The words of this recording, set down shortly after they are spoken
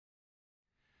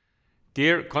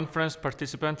Dear conference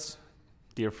participants,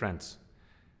 dear friends,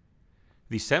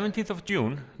 the 17th of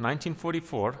June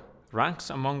 1944 ranks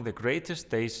among the greatest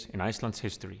days in Iceland's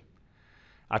history.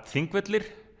 At Þingvellir,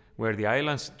 where the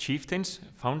island's chieftains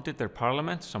founded their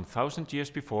parliament some 1,000 years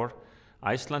before,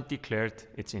 Iceland declared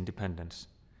its independence.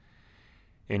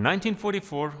 In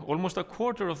 1944, almost a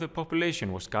quarter of the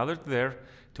population was gathered there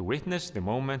to witness the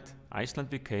moment Iceland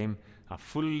became a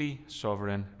fully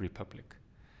sovereign republic.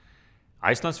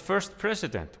 Iceland's first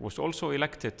president was also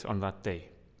elected on that day.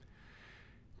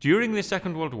 During the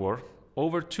Second World War,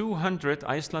 over 200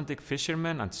 Icelandic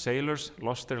fishermen and sailors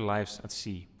lost their lives at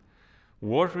sea.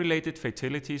 War-related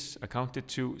fatalities accounted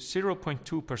to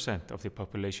 0.2% of the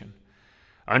population.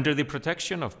 Under the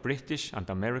protection of British and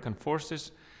American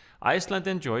forces, Iceland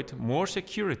enjoyed more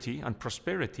security and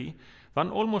prosperity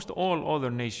than almost all other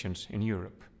nations in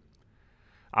Europe.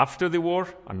 After the war,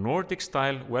 a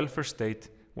Nordic-style welfare state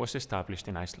was established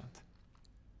in Iceland.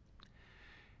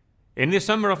 In the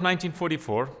summer of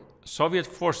 1944, Soviet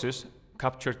forces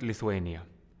captured Lithuania.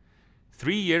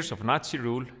 3 years of Nazi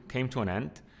rule came to an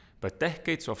end, but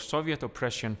decades of Soviet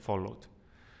oppression followed.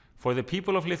 For the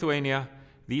people of Lithuania,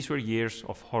 these were years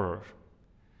of horror.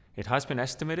 It has been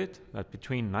estimated that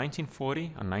between 1940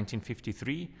 and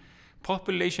 1953,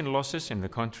 population losses in the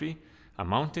country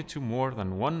amounted to more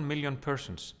than 1 million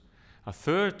persons, a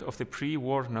third of the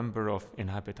pre-war number of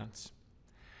inhabitants.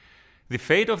 The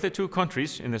fate of the two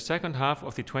countries in the second half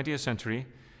of the 20th century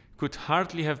could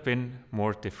hardly have been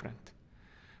more different.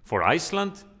 For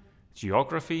Iceland,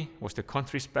 geography was the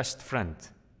country's best friend.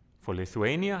 For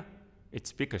Lithuania,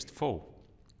 its biggest foe.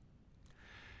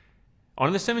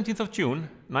 On the 17th of June,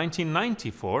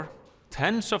 1994,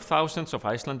 tens of thousands of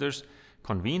Icelanders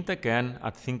convened again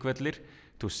at Þingvellir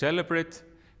to celebrate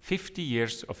 50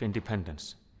 years of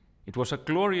independence. It was a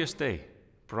glorious day,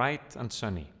 bright and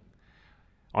sunny.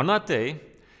 On that day,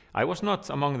 I was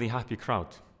not among the happy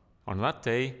crowd. On that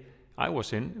day, I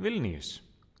was in Vilnius.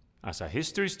 As a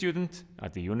history student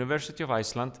at the University of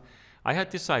Iceland, I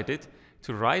had decided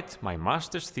to write my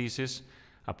master's thesis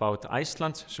about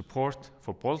Iceland's support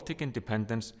for Baltic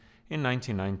independence in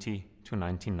 1990 to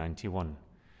 1991.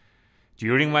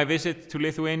 During my visit to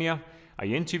Lithuania, I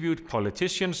interviewed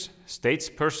politicians,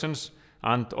 statespersons,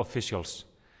 and officials.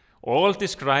 All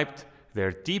described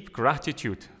their deep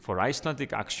gratitude for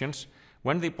Icelandic actions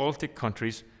when the Baltic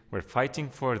countries were fighting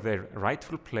for their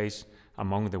rightful place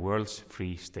among the world's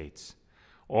free states.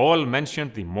 All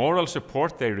mentioned the moral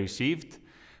support they received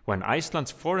when Iceland's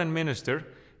foreign minister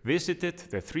visited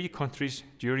the three countries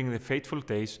during the fateful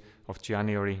days of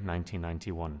January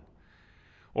 1991.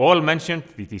 All mentioned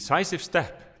the decisive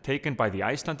step taken by the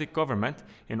Icelandic government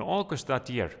in August that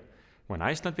year, when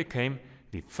Iceland became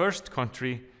the first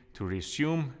country to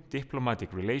resume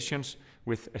diplomatic relations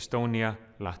with Estonia,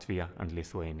 Latvia, and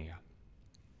Lithuania.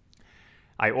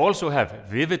 I also have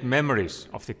vivid memories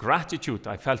of the gratitude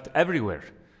I felt everywhere,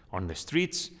 on the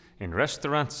streets, in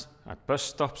restaurants, at bus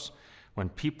stops, when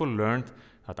people learned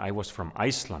that I was from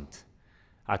Iceland.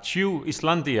 Adieu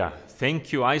Islandia,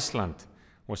 thank you Iceland,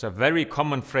 was a very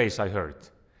common phrase I heard.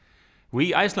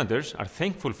 We Icelanders are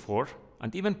thankful for,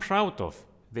 and even proud of,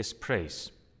 this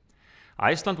praise.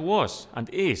 Iceland was and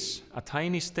is a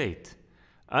tiny state,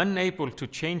 unable to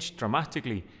change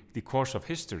dramatically the course of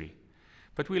history.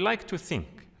 But we like to think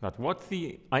that what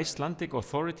the Icelandic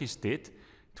authorities did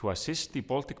to assist the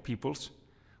Baltic peoples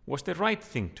was the right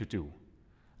thing to do,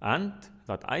 and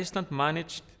that Iceland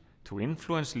managed to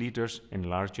influence leaders in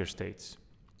larger states.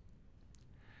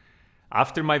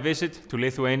 After my visit to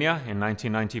Lithuania in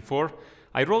 1994,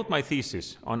 I wrote my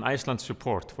thesis on Iceland's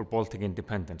support for Baltic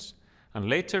independence, and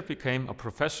later became a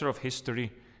professor of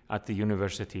history at the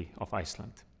University of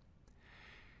Iceland.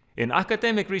 In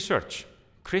academic research,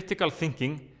 critical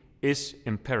thinking is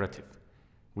imperative.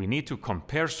 We need to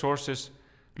compare sources,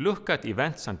 look at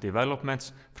events and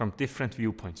developments from different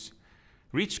viewpoints,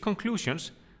 reach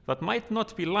conclusions that might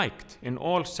not be liked in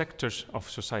all sectors of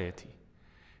society.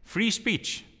 Free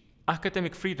speech,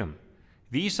 academic freedom,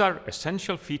 these are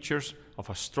essential features of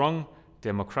a strong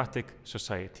democratic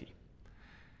society.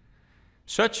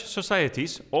 Such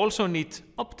societies also need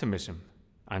optimism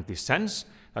and the sense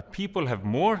that people have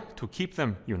more to keep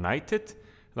them united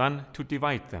than to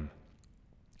divide them.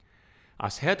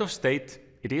 As head of state,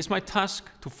 it is my task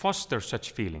to foster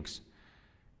such feelings.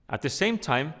 At the same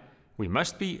time, we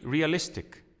must be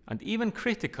realistic and even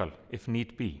critical if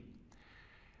need be.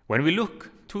 When we look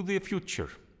to the future,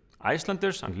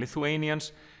 Icelanders and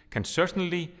Lithuanians can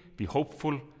certainly be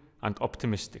hopeful and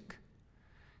optimistic.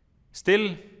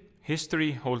 Still,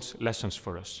 history holds lessons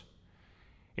for us.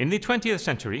 In the 20th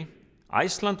century,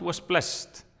 Iceland was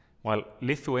blessed while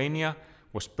Lithuania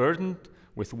was burdened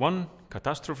with one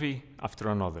catastrophe after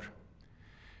another.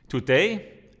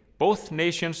 Today, both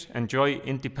nations enjoy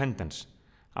independence,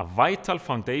 a vital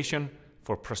foundation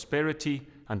for prosperity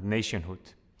and nationhood.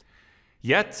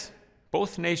 Yet,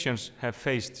 both nations have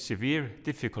faced severe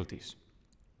difficulties.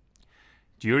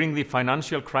 During the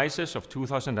financial crisis of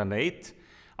 2008,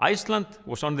 Iceland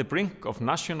was on the brink of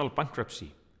national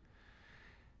bankruptcy.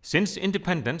 Since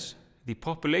independence, the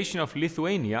population of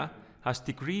Lithuania has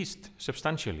decreased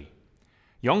substantially.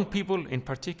 Young people in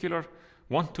particular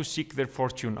want to seek their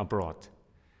fortune abroad.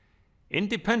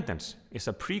 Independence is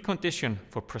a precondition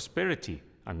for prosperity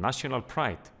and national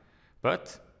pride,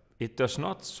 but it does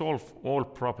not solve all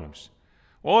problems.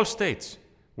 All states,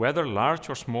 whether large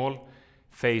or small,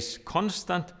 face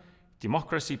constant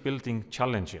democracy-building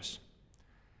challenges.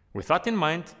 With that in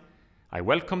mind, I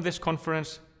welcome this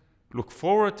conference, look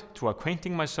forward to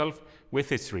acquainting myself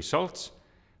with its results,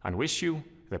 and wish you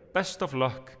the best of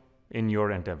luck in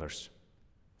your endeavors.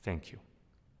 Thank you.